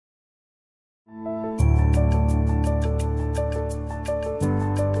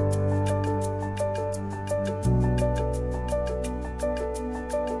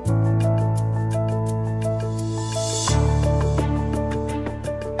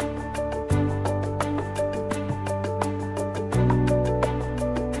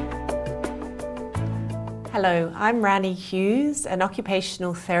Hello, I'm Rani Hughes, an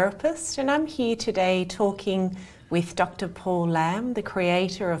occupational therapist, and I'm here today talking with Dr Paul Lam, the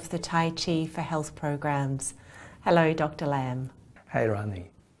creator of the Tai Chi for Health programs. Hello, Dr Lam. Hi, Rani.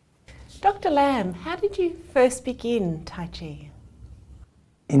 Dr Lam, how did you first begin Tai Chi?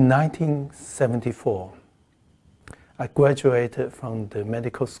 In 1974, I graduated from the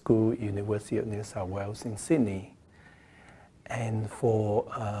medical school, University of New South Wales in Sydney. And for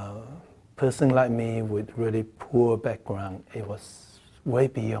a person like me with really poor background, it was way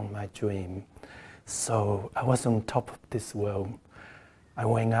beyond my dream. So I was on top of this world. I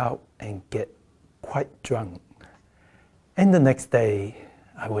went out and get quite drunk. And the next day,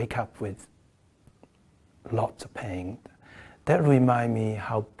 I wake up with lots of pain. That reminded me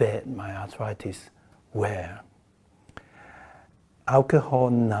how bad my arthritis were.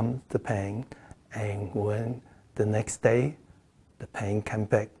 Alcohol numbed the pain, and when the next day, the pain came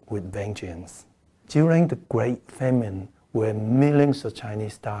back with vengeance. During the Great Famine, where millions of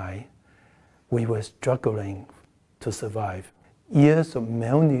Chinese died, we were struggling to survive. Years of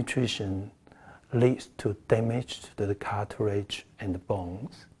malnutrition leads to damage to the cartilage and the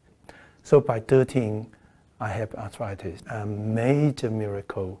bones. So by 13, I have arthritis. A major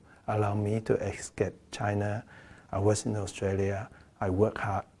miracle allowed me to escape China. I was in Australia. I worked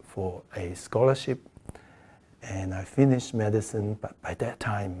hard for a scholarship, and I finished medicine, but by that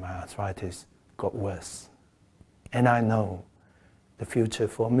time, my arthritis got worse. And I know the future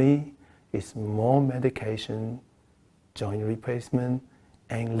for me is more medication, joint replacement,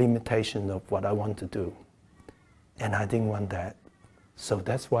 and limitation of what I want to do. And I didn't want that. So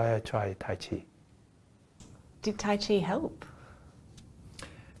that's why I tried Tai Chi. Did Tai Chi help?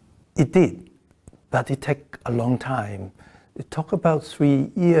 It did, but it took a long time. It took about 3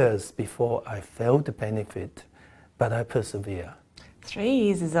 years before I felt the benefit, but I persevere. 3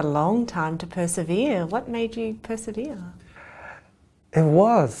 years is a long time to persevere. What made you persevere? It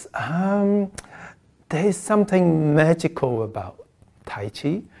was. There is something magical about Tai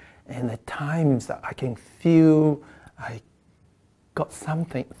Chi, and at times I can feel I got some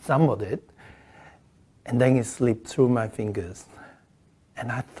of it, and then it slipped through my fingers.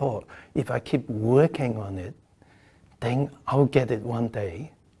 And I thought, if I keep working on it, then I'll get it one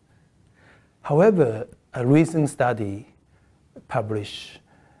day. However, a recent study published,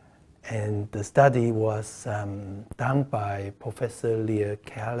 and the study was done by Professor Leah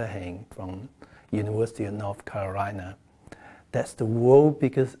Callahan from University of North Carolina. That's the world's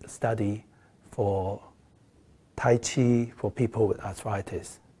biggest study for Tai Chi for people with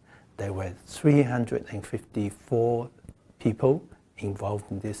arthritis. There were 354 people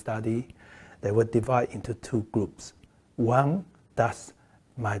involved in this study. They were divided into 2 groups. One does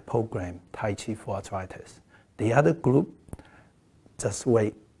my program, Tai Chi for Arthritis. The other group just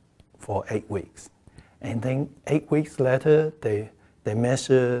wait for 8 weeks. And then 8 weeks later, they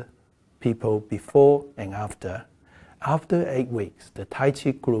measure people before and after. After 8 weeks, the Tai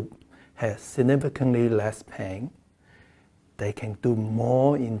Chi group has significantly less pain. They can do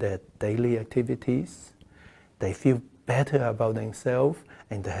more in their daily activities. They feel better about themselves,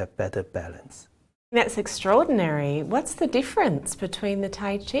 and they have better balance. That's extraordinary. What's the difference between the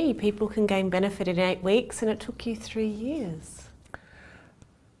Tai Chi? People can gain benefit in 8 weeks, and it took you 3 years.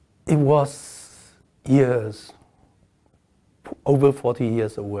 It was years, over 40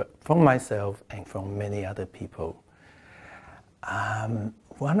 years of work from myself and from many other people.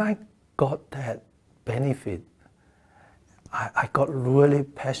 When I got that benefit, I got really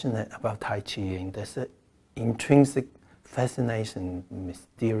passionate about Tai Chi, and there's an intrinsic fascination,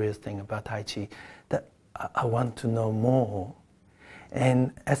 mysterious thing about Tai Chi that I want to know more.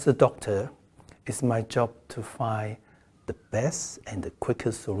 And as a doctor, it's my job to find the best and the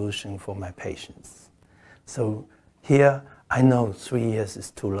quickest solution for my patients. So here, I know 3 years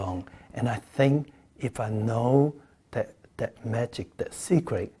is too long, and I think if I know that magic, that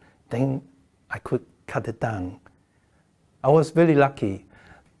secret, then I could cut it down. I was very lucky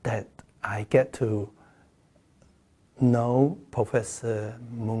that I get to know Professor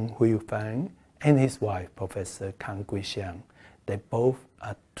Meng Hui Fang and his wife, Professor Kang Gui Xiang. They both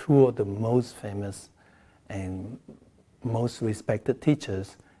are 2 of the most famous and most respected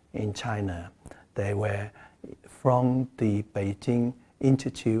teachers in China. They were from the Beijing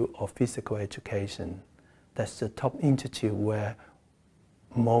Institute of Physical Education. That's the top institute where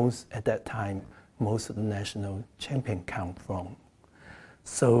at that time, most of the national champions come from.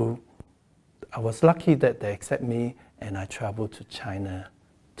 So I was lucky that they accept me, and I traveled to China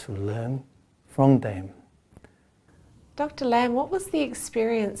to learn from them. Dr Lam, what was the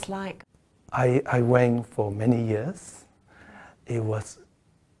experience like? I went for many years. It was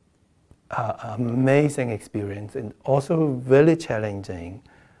amazing experience and also very challenging.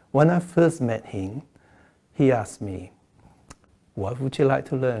 When I first met him, he asked me, "What would you like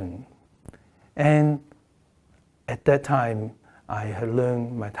to learn?" And at that time, I had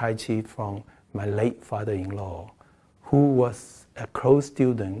learned my Tai Chi from my late father-in-law, who was a close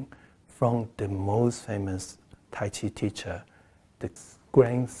student from the most famous Tai Chi teacher, the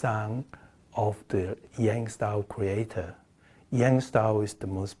grandson of the Yang style creator. Yang style is the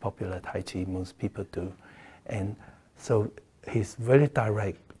most popular Tai Chi most people do. And so he's very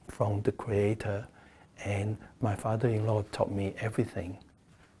direct from the creator, and my father-in-law taught me everything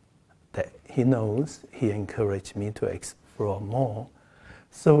that he knows. He encouraged me to explore more.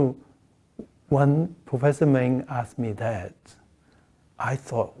 So when Professor Meng asked me that, I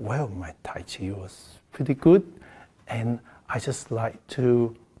thought, well, my Tai Chi was pretty good, and I just like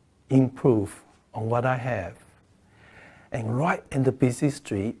to improve on what I have. And right in the busy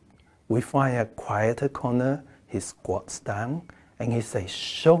street, we find a quieter corner. He squats down and he says,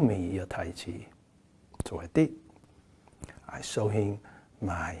 "Show me your Tai Chi." So I did. I showed him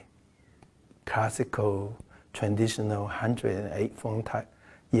my classical, traditional 108 form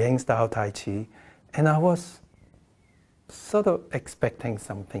Yang style Tai Chi, and I was sort of expecting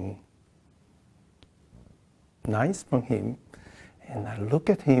something nice from him. And I look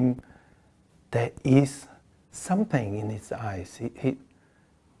at him, there is something in his eyes.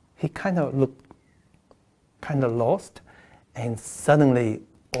 He kind of looked kind of lost, and suddenly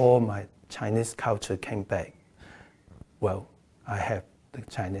all my Chinese culture came back. Well, I have the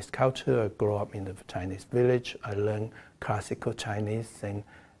Chinese culture. I grew up in the Chinese village. I learned classical Chinese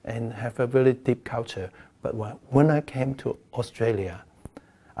and have a very deep culture. But when I came to Australia,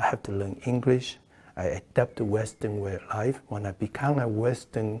 I have to learn English. I adapt the Western way of life. When I became a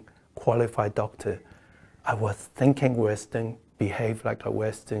Western qualified doctor, I was thinking Western, behave like a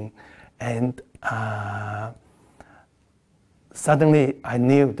Western, and suddenly I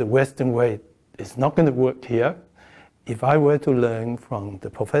knew the Western way is not going to work here. If I were to learn from the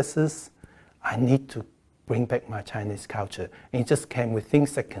professors, I need to bring back my Chinese culture. And it just came within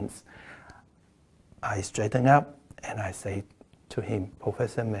seconds. I straightened up and I say to him,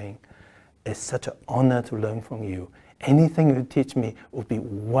 "Professor Meng, it's such an honor to learn from you. Anything you teach me would be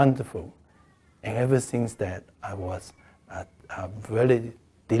wonderful." And ever since that, I was a very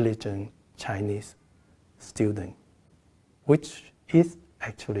diligent Chinese student, which is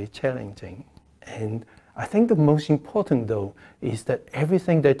actually challenging. And I think the most important, though, is that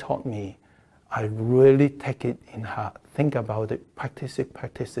everything they taught me, I really take it in heart, think about it, practice it,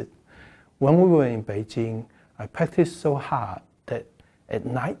 practice it. When we were in Beijing, I practiced so hard that at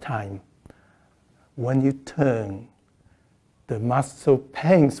nighttime, when you turn, the muscle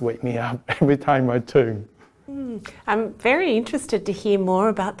pains wake me up every time I turn. I'm very interested to hear more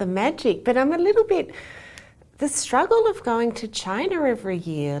about the magic, but I'm a little bit, the struggle of going to China every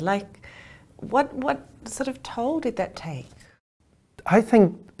year, like what sort of toll did that take? I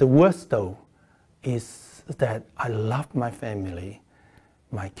think the worst though is that I loved my family,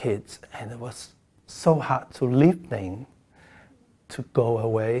 my kids, and it was so hard to leave them, to go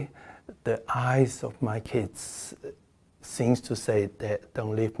away. The eyes of my kids seems to say that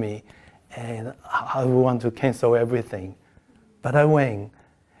don't leave me, and I want to cancel everything. But I went,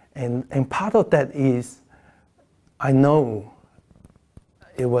 and part of that is I know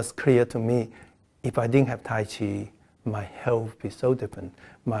it was clear to me, if I didn't have Tai Chi, my health would be so different,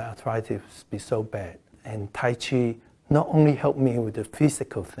 my arthritis would be so bad. And Tai Chi not only helped me with the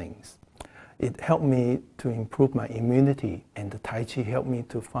physical things, it helped me to improve my immunity, and the Tai Chi helped me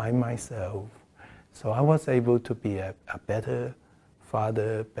to find myself. So I was able to be a better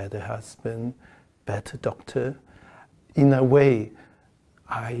father, better husband, better doctor. In a way,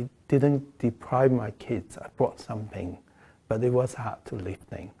 I didn't deprive my kids. I brought something, but it was hard to leave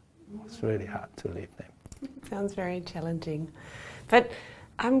them. It was really hard to leave them. Sounds very challenging. But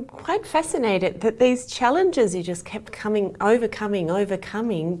I'm quite fascinated that these challenges you just kept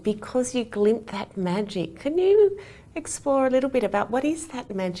overcoming because you glimpsed that magic. Can you explore a little bit about what is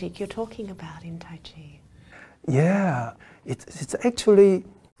that magic you're talking about in Tai Chi? Yeah, it's actually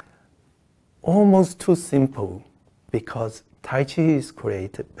almost too simple, because Tai Chi is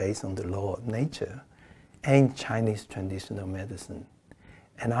created based on the law of nature and Chinese traditional medicine.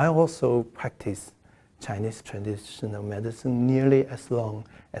 And I also practice Chinese traditional medicine nearly as long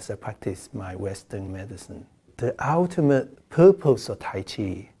as I practice my Western medicine. The ultimate purpose of Tai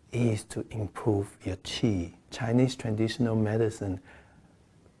Chi is to improve your Qi. Chinese traditional medicine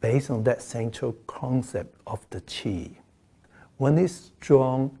based on that central concept of the Qi. When it's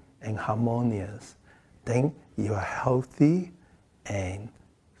strong and harmonious, then you are healthy and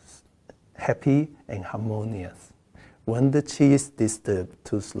happy and harmonious. When the qi is disturbed,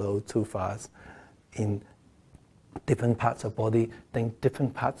 too slow, too fast, in different parts of body, then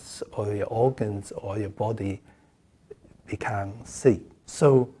different parts of your organs or your body become sick.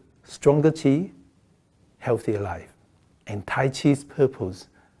 So stronger qi, healthier life. And Tai Chi's purpose,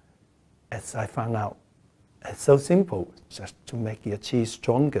 as I found out, it's so simple, just to make your qi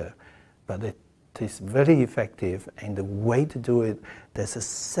stronger, but it is very effective, and the way to do it, there's a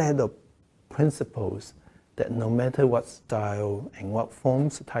set of principles that no matter what style and what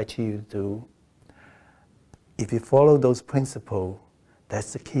forms of Tai Chi you do, if you follow those principles,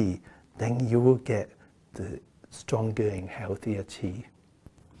 that's the key, then you will get the stronger and healthier qi.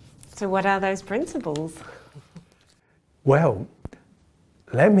 So what are those principles? Well,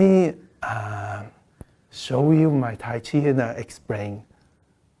 let me show you my Tai Chi and I'll explain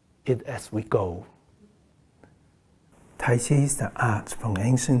it as we go. Tai Chi is the art from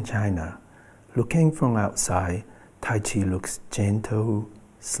ancient China. Looking from outside, Tai Chi looks gentle,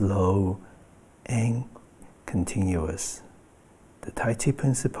 slow, and continuous. The Tai Chi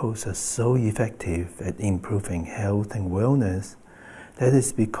principles are so effective at improving health and wellness. That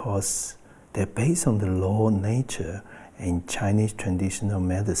is because they're based on the law of nature and Chinese traditional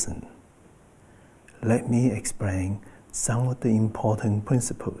medicine. Let me explain some of the important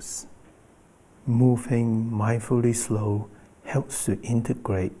principles. Moving mindfully slow helps to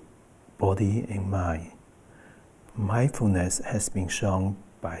integrate body and mind. Mindfulness has been shown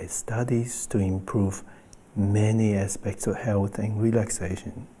by studies to improve many aspects of health and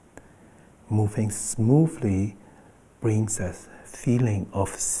relaxation. Moving smoothly brings a feeling of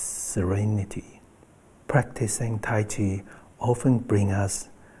serenity. Practicing Tai Chi often brings us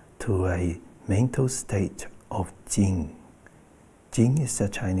to a mental state of Jing. Jing is a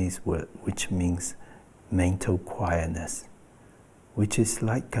Chinese word which means mental quietness, which is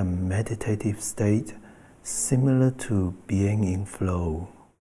like a meditative state similar to being in flow.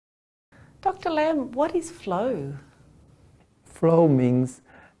 Dr. Lam, what is flow? Flow means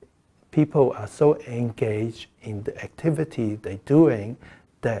people are so engaged in the activity they're doing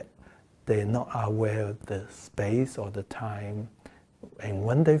that they're not aware of the space or the time. And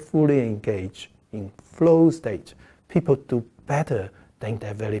when they fully engage in flow state, people do better than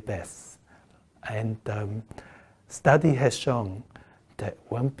their very best. And study has shown that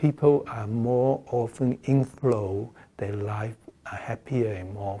when people are more often in flow, their life are happier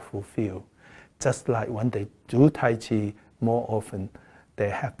and more fulfilled. Just like when they do Tai Chi more often,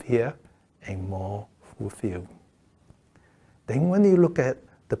 they're happier and more fulfilled. Then when you look at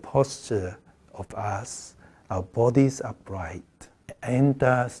the posture of us, our bodies are upright. And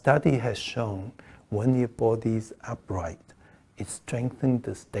study has shown when your body is upright, it strengthens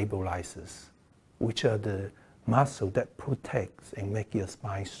the stabilizers, which are the muscle that protects and make your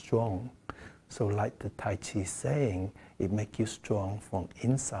spine strong. So like the Tai Chi saying, it makes you strong from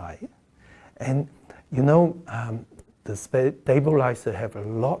inside. And you know, the stabilizer have a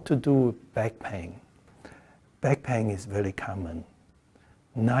lot to do with back pain. Back pain is very common.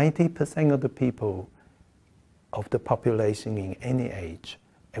 90% of the people of the population in any age,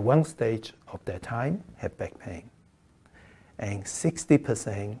 at one stage of their time, have back pain. And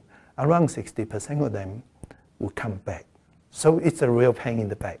 60%, around 60% of them will come back. So it's a real pain in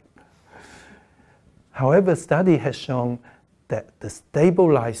the back. However, study has shown that the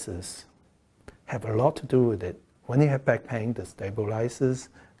stabilizers have a lot to do with it. When you have back pain, the stabilizers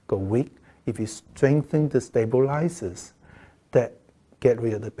go weak. If you strengthen the stabilizers, that get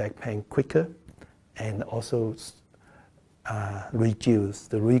rid of the back pain quicker and also reduce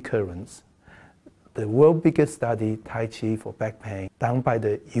the recurrence. The world's biggest study, Tai Chi for back pain, done by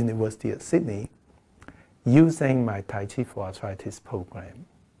the University of Sydney, using my Tai Chi for arthritis program.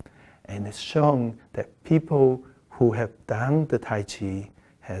 And it's shown that people who have done the Tai Chi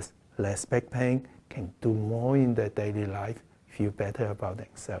has less back pain, can do more in their daily life, feel better about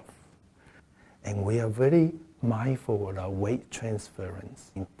themselves. And we are very mindful of our weight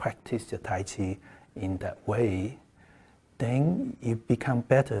transference. You practice your Tai Chi in that way, then you become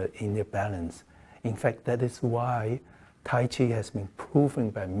better in your balance. In fact, that is why Tai Chi has been proven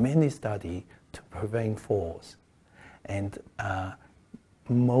by many studies to prevent falls. And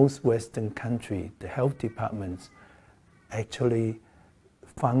most Western countries, the health departments actually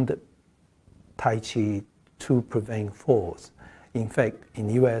funded Tai Chi to prevent falls. In fact, in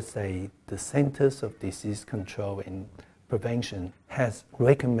USA, the Centers of Disease Control and Prevention has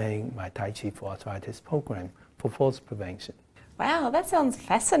recommended my Tai Chi for arthritis program for falls prevention. Wow, that sounds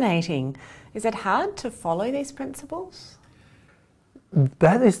fascinating. Is it hard to follow these principles?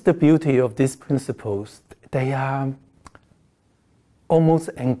 That is the beauty of these principles. They are almost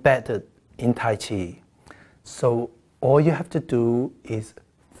embedded in Tai Chi. So all you have to do is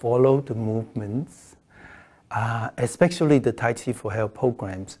follow the movements, especially the Tai Chi for Health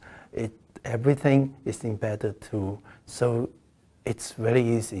programs. Everything is embedded too, so it's very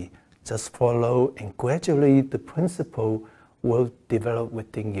easy. Just follow, and gradually the principle will develop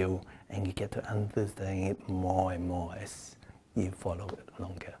within you, and you get to understand it more and more as you follow it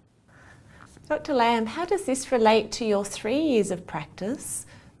longer. Dr. Lam, how does this relate to your 3 years of practice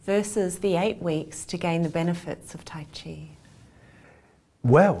versus the 8 weeks to gain the benefits of Tai Chi?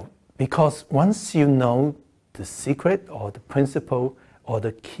 Well, because once you know the secret or the principle or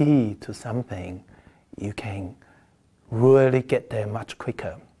the key to something, you can really get there much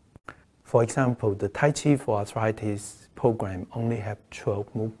quicker. For example, the Tai Chi for Arthritis program only have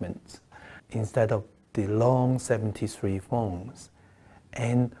 12 movements instead of the long 73 forms.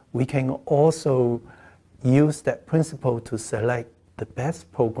 And we can also use that principle to select the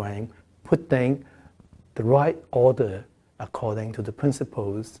best program, putting the right order according to the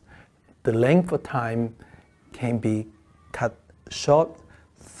principles. The length of time can be cut short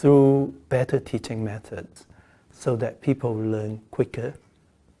through better teaching methods so that people learn quicker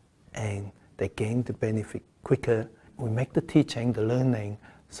and they gain the benefit quicker. We make the teaching, the learning,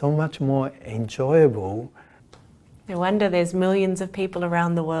 so much more enjoyable. No wonder there's millions of people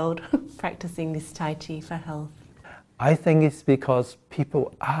around the world practicing this Tai Chi for health. I think it's because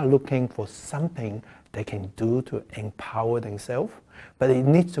people are looking for something they can do to empower themselves, but it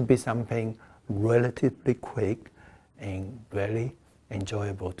needs to be something relatively quick and very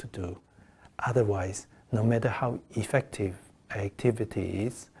enjoyable to do. Otherwise, no matter how effective an activity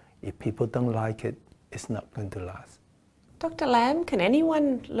is, if people don't like it, it's not going to last. Dr. Lam, can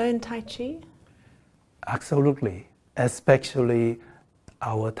anyone learn Tai Chi? Absolutely, especially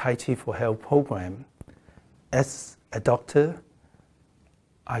our Tai Chi for Health program. As a doctor,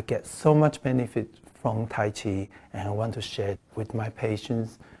 I get so much benefit from Tai Chi, and I want to share it with my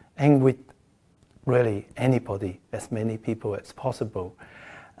patients and with really anybody, as many people as possible.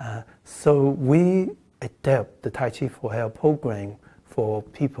 So we adapt the Tai Chi for Health program for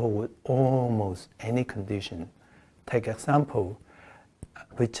people with almost any condition. Take example,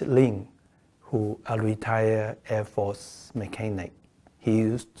 Richard Lin, who a retired Air Force mechanic. He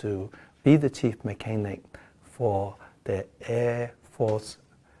used to be the chief mechanic for the Air Force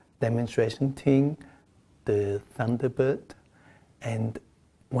demonstration team, the Thunderbird, and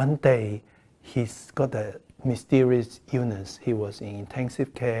one day he's got a mysterious illness. He was in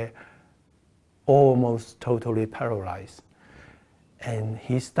intensive care, almost totally paralyzed. And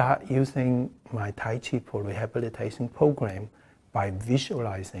he started using my Tai Chi for rehabilitation program by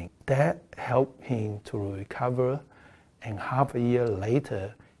visualizing. That helped him to recover, and half a year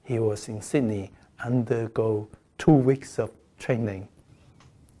later, he was in Sydney, undergo 2 weeks of training.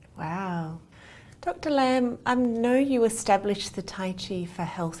 Wow. Dr. Lam, I know you established the Tai Chi for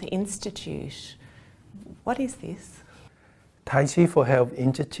Health Institute. What is this? Tai Chi for Health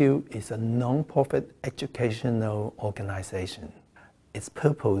Institute is a non-profit educational organization. Its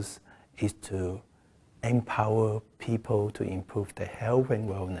purpose is to empower people to improve their health and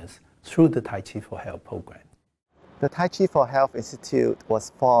wellness through the Tai Chi for Health program. The Tai Chi for Health Institute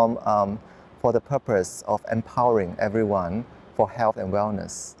was formed for the purpose of empowering everyone for health and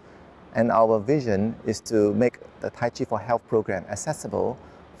wellness. And our vision is to make the Tai Chi for Health program accessible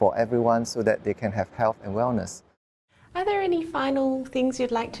for everyone so that they can have health and wellness. Are there any final things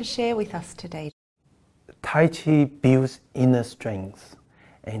you'd like to share with us today? Tai Chi builds inner strength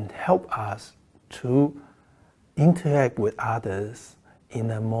and help us to interact with others in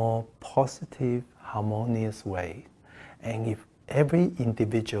a more positive, harmonious way. And if every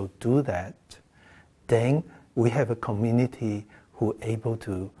individual do that, then we have a community who are able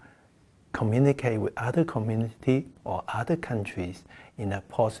to communicate with other community or other countries in a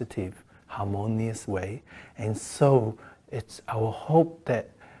positive, harmonious way. And so it's our hope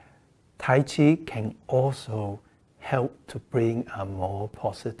that Tai Chi can also help to bring a more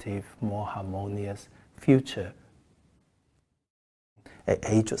positive, more harmonious future. At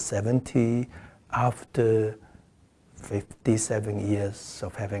age of 70, after 57 years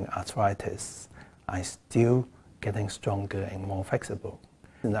of having arthritis, I'm still getting stronger and more flexible.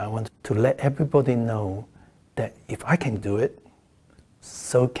 And I want to let everybody know that if I can do it,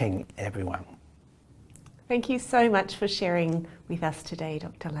 so can everyone. Thank you so much for sharing with us today,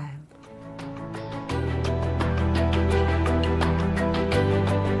 Dr. Lam.